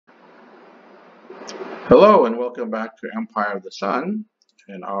Hello and welcome back to Empire of the Sun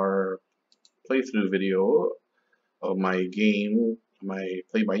and our playthrough video of my game, my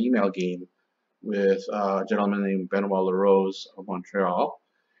play by email game with a gentleman named Benoit LaRose of Montreal.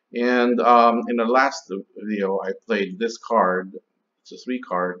 And in the last video, I played this card. It's a 3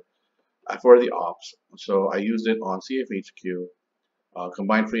 card for the ops. So I used it on CFHQ,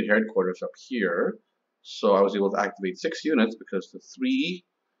 Combined Fleet Headquarters up here. So I was able to activate 6 units because the 3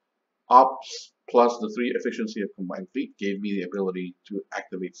 ops plus the 3 efficiency of combined fleet gave me the ability to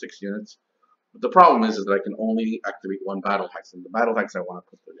activate 6 units. But the problem is that I can only activate 1 battle hex, and the battle hex I want to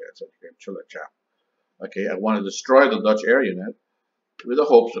put there, it's here, Chiller Chap. Okay, I want to destroy the Dutch air unit with the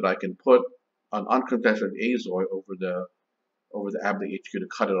hopes that I can put an uncontested Azoi over the Abney HQ to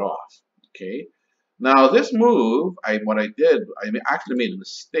cut it off. Okay. Now this move, what I did, I actually made a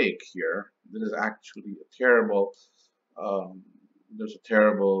mistake here. This is actually a terrible. Um, there's a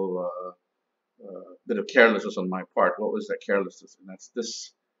terrible bit of carelessness on my part. What was that carelessness? And that's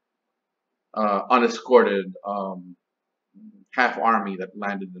this unescorted half army that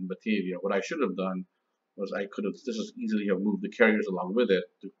landed in Batavia. What I should have done was I could have just easily have moved the carriers along with it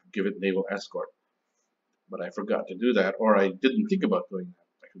to give it naval escort. But I forgot to do that, or I didn't think about doing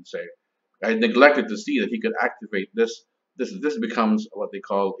that, I should say. I neglected to see that he could activate this. This becomes what they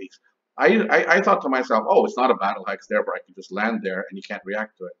call a. I thought to myself, oh, it's not a battle hex, therefore I can just land there and you can't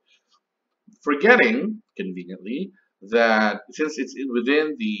react to it. Forgetting conveniently that since it's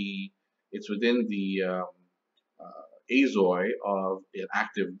within the Azoi of an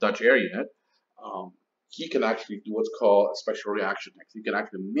active Dutch air unit, um, he can actually do what's called a special reaction hex. He can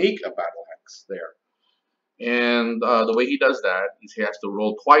actually make a battle hex there. And the way he does that is he has to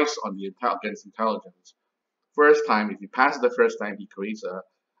roll twice on the against intelligence. First time, if he passes the first time, he creates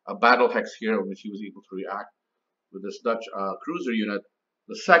a battle hex here, in which he was able to react with this Dutch cruiser unit.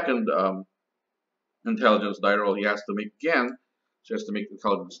 The second intelligence die roll he has to make again, so he has to make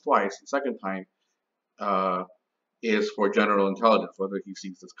intelligence twice. The second time is for general intelligence, whether he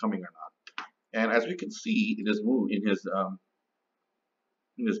sees this coming or not. And as we can see in his movements,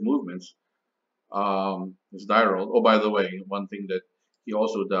 his die roll. Oh, by the way, one thing that he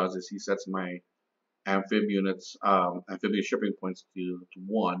also does is he sets my amphibious shipping points to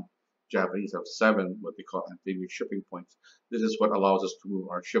 1. Japanese have 7, what they call amphibious shipping points. This is what allows us to move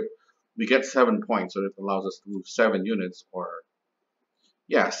our ship. We get 7 points, so it allows us to move 7 units, or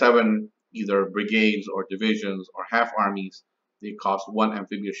yeah, 7 either brigades or divisions or half armies. They cost 1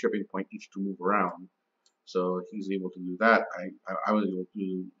 amphibious shipping point each to move around. So he's able to do that. I was able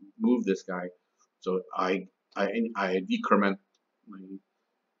to move this guy. So I decrement my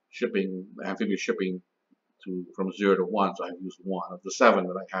shipping, amphibious shipping, to from 0 to 1. So I've used 1 of the 7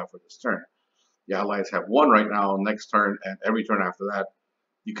 that I have for this turn. The allies have 1 right now. Next turn and every turn after that,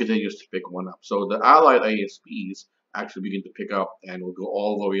 you continue to pick 1 up. So the allied ASPs actually begin to pick up and will go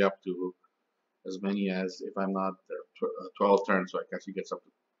all the way up to as many as, if I'm not there, 12 turns. So I guess he gets up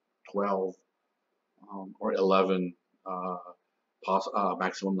to 12 or 11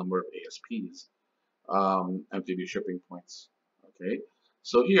 maximum number of ASPs, amphibious shipping points. Okay,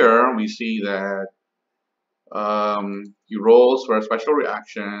 so here we see that he rolls for a special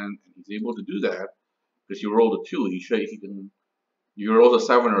reaction, and he's able to do that because you rolled a 2. He can. You roll a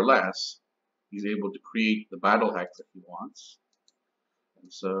 7 or less, he's able to create the battle hex that he wants,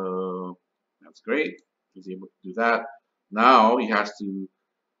 and so that's great. He's able to do that. Now he has to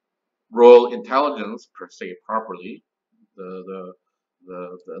roll intelligence per se properly, the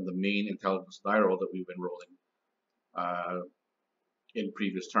the main intelligence die roll that we've been rolling in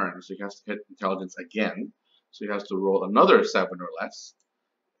previous turns. So he has to hit intelligence again. So he has to roll another 7 or less,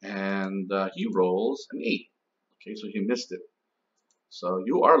 and he rolls an 8. Okay, so he missed it. So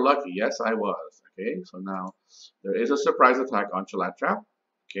you are lucky. Yes, I was. Okay, so now there is a surprise attack on Chalat Trap.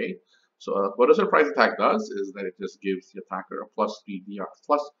 Okay, so what a surprise attack does is that it just gives the attacker a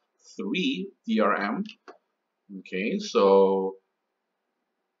 +3 DRM. Okay, so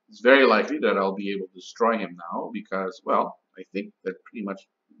it's very likely that I'll be able to destroy him now because, well, I think that pretty much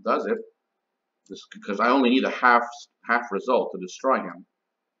does it. Just because I only need a half result to destroy him.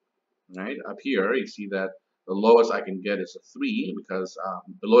 Right up here, you see that the lowest I can get is a 3 because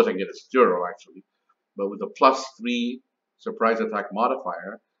the lowest I can get is 0 actually. But with a +3 surprise attack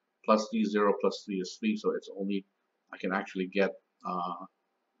modifier, +3 0 +3 is 3, so it's only I can actually get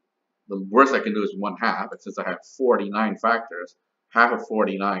the worst I can do is 1/2. But since I have 49 factors, half of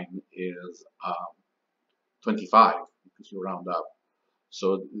 49 is 25 because you round up.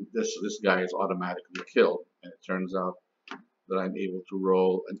 So this guy is automatically killed, and it turns out that I'm able to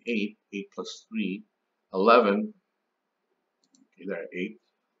roll an 8, 8 plus 3, 11. Okay, there, 8.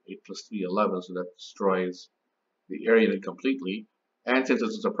 8 plus 3, 11, so that destroys the area unit completely. And since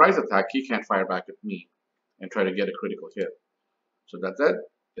it's a surprise attack, he can't fire back at me and try to get a critical hit. So that's it.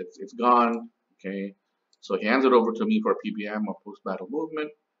 It's gone. Okay. So he hands it over to me for PBM or post battle movement,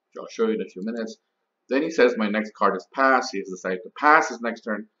 which I'll show you in a few minutes. Then he says my next card is pass. He has decided to pass his next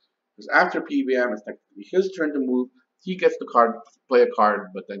turn. Because after PBM, it's technically his turn to move. He gets the card, play a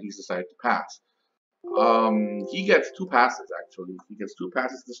card, but then he's decided to pass. He gets 2 passes actually. He gets 2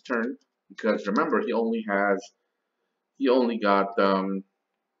 passes this turn because remember he only got um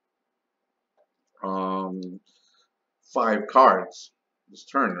 5 cards this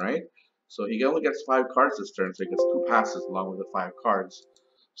turn, right? So he only gets 5 cards this turn, so he gets 2 passes along with the 5 cards,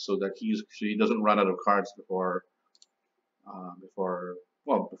 so that he doesn't run out of cards before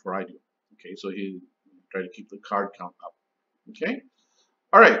before I do. Okay, so he try to keep the card count up. Okay.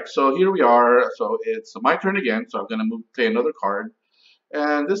 All right, so here we are. So it's my turn again. So I'm going to play another card,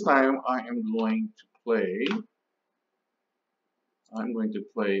 and this time I am going to play. I'm going to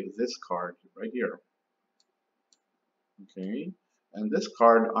play this card right here. Okay, and this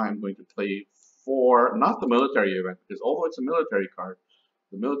card I'm going to play for not the military event, because although it's a military card,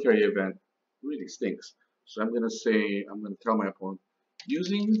 the military event really stinks. So I'm going to tell my opponent,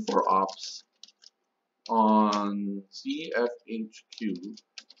 using for ops on CFHQ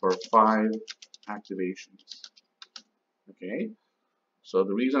for 5 activations. Okay, so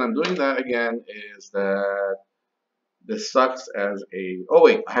the reason I'm doing that again is that this sucks as a. Oh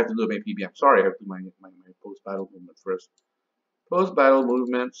wait, I have to do my PBM. Sorry, I have to do my post battle movement first. Post battle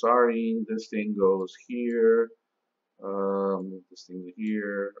movement. Sorry, this thing goes here. Move this thing to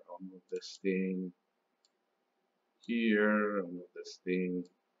here. I'll move this thing here. I'll move this thing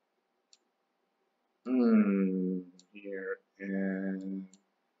here and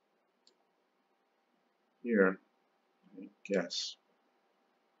here. I guess.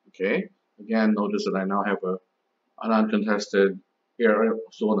 Okay. Again, notice that I now have an uncontested area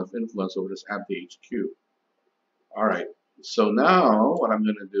zone of influence over this anti-HQ. All right. So now what I'm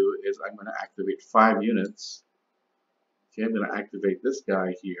going to do is I'm going to activate 5 units. Okay, I'm going to activate this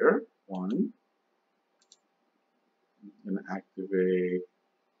guy here. 1. I'm going to activate.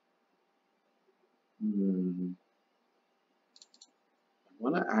 I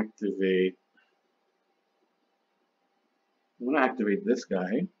want to activate. I'm going to activate this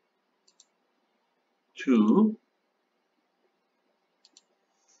guy. 2.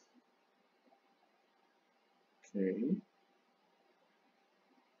 Okay.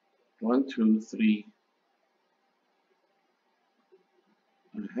 1, 2, 3.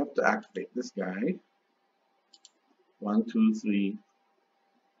 I have to activate this guy. 1, 2, 3.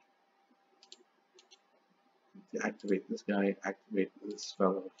 To activate this guy, activate this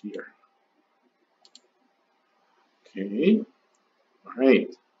fellow here. Okay. All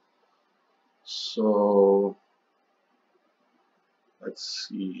right. So let's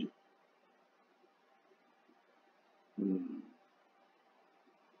see.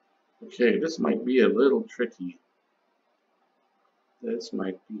 Okay, this might be a little tricky. This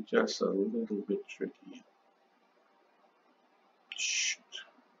might be just a little bit tricky. Shoot.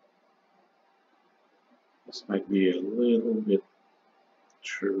 This might be a little bit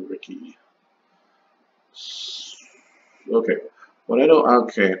tricky. Okay, what I don't.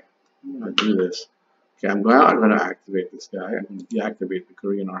 Okay, I'm gonna do this. Okay, I'm gonna activate this guy. I'm gonna deactivate the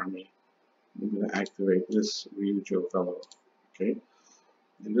Korean army. I'm gonna activate this Ryujo fellow. Okay,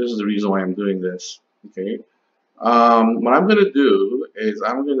 and this is the reason why I'm doing this. Okay, what I'm gonna do is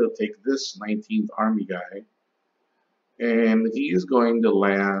I'm gonna take this 19th army guy, and he's going to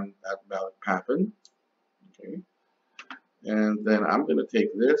land at Balikpapan. Okay, and then I'm going to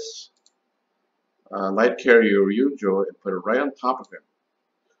take this light carrier Ryujo and put it right on top of him.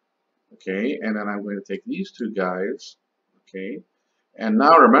 Okay, and then I'm going to take these 2 guys. Okay, and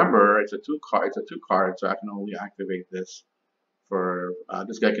now remember it's a 2 card, so I can only activate this for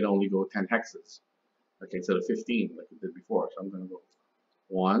this guy can only go 10 hexes. Okay, instead of 15 like it did before. So I'm going to go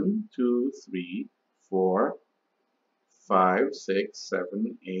 1, 2, 3, 4, 5, 6,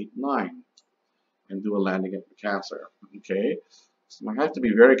 7, 8, 9. And do a landing at the cancer. Okay, so I have to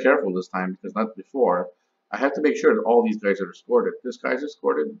be very careful this time because not before. I have to make sure that all these guys are escorted. This guy's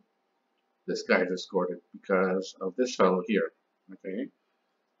escorted. This guy's escorted because of this fellow here. Okay,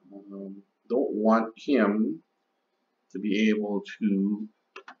 don't want him to be able to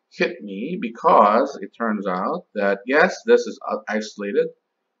hit me because it turns out that yes, this is isolated.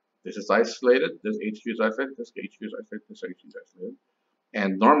 This is isolated. This HQ is isolated. This HQ is isolated. This HQ is isolated.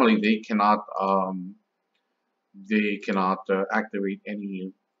 And normally they cannot activate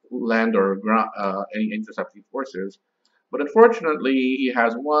any land or ground any intercepting forces But unfortunately, he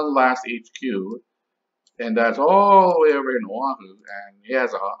has one last HQ, and that's all the way over in Oahu, and he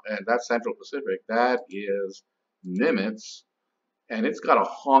has and that's Central Pacific. That is Nimitz, and it's got a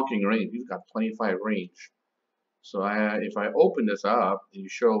honking range. He's got 25 range. So if I open this up and you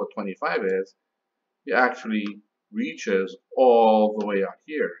show what 25 is, he actually reaches all the way out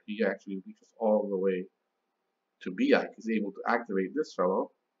here. He actually reaches all the way to Biak. He's able to activate this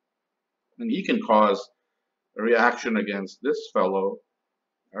fellow, and he can cause a reaction against this fellow,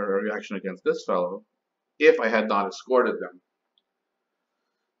 or a reaction against this fellow, if I had not escorted them.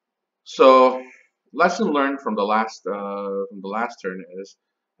 So, lesson learned from the last turn is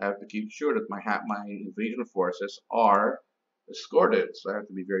I have to keep sure that my invasion forces are escorted. So I have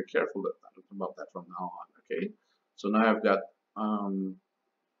to be very careful about that from now on. Okay. So now I've got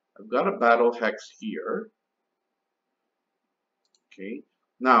a battle hex here. Okay.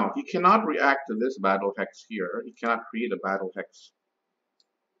 Now he cannot react to this battle hex here. He cannot create a battle hex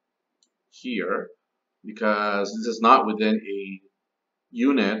here because this is not within a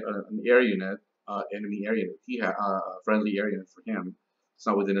unit, an air unit, enemy air unit. He has a friendly air unit for him. It's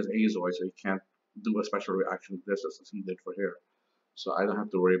not within his Azoi, so he can't do a special reaction to this as he did for here. So I don't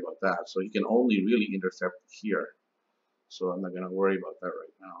have to worry about that. So he can only really intercept here. So I'm not going to worry about that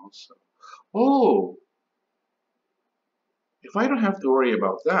right now. So, oh, if I don't have to worry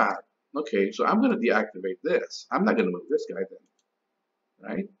about that, okay, so I'm going to deactivate this. I'm not going to move this guy then,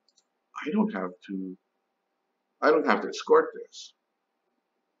 right? I don't have to escort this,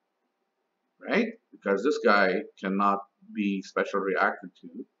 right? Because this guy cannot be special reacted to.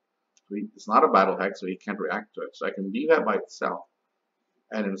 So it's not a battle hex, so he can't react to it. So I can leave that by itself.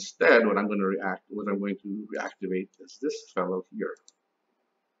 And instead, what I'm going to reactivate is this fellow here.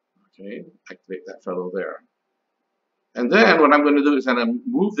 Okay, activate that fellow there. And then what I'm going to do is I'm going to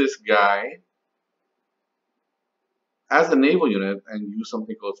move this guy as a naval unit and use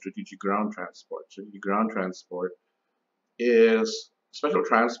something called strategic ground transport. Strategic ground transport is special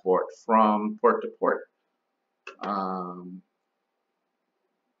transport from port to port.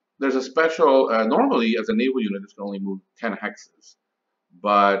 There's a special, normally as a naval unit, it's can only move 10 hexes.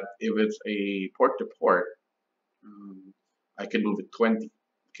 But if it's a port to port, I can move it 20.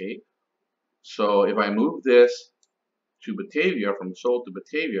 Okay, so if I move this to Batavia, from Seoul to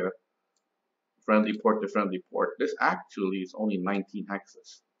Batavia, friendly port to friendly port, this actually is only 19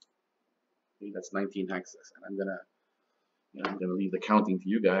 hexes. Okay, that's 19 hexes, and I'm gonna leave the counting to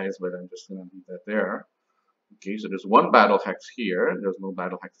you guys, but I'm just gonna leave that there. Okay, so there's one battle hex here. There's no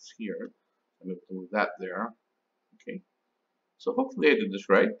battle hexes here. I'm going to move that there. Okay, so hopefully I did this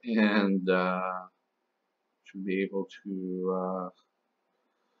right, and should be able to.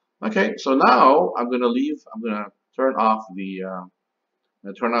 Okay, so now I'm going to leave. I'm going to turn off the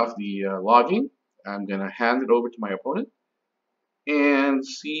logging. I'm going to hand it over to my opponent and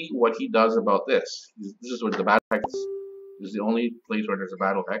see what he does about this. This is where the battle hex is the only place where there's a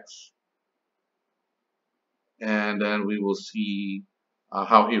battle hex. And then we will see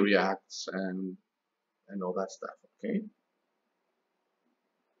how he reacts and all that stuff. Okay.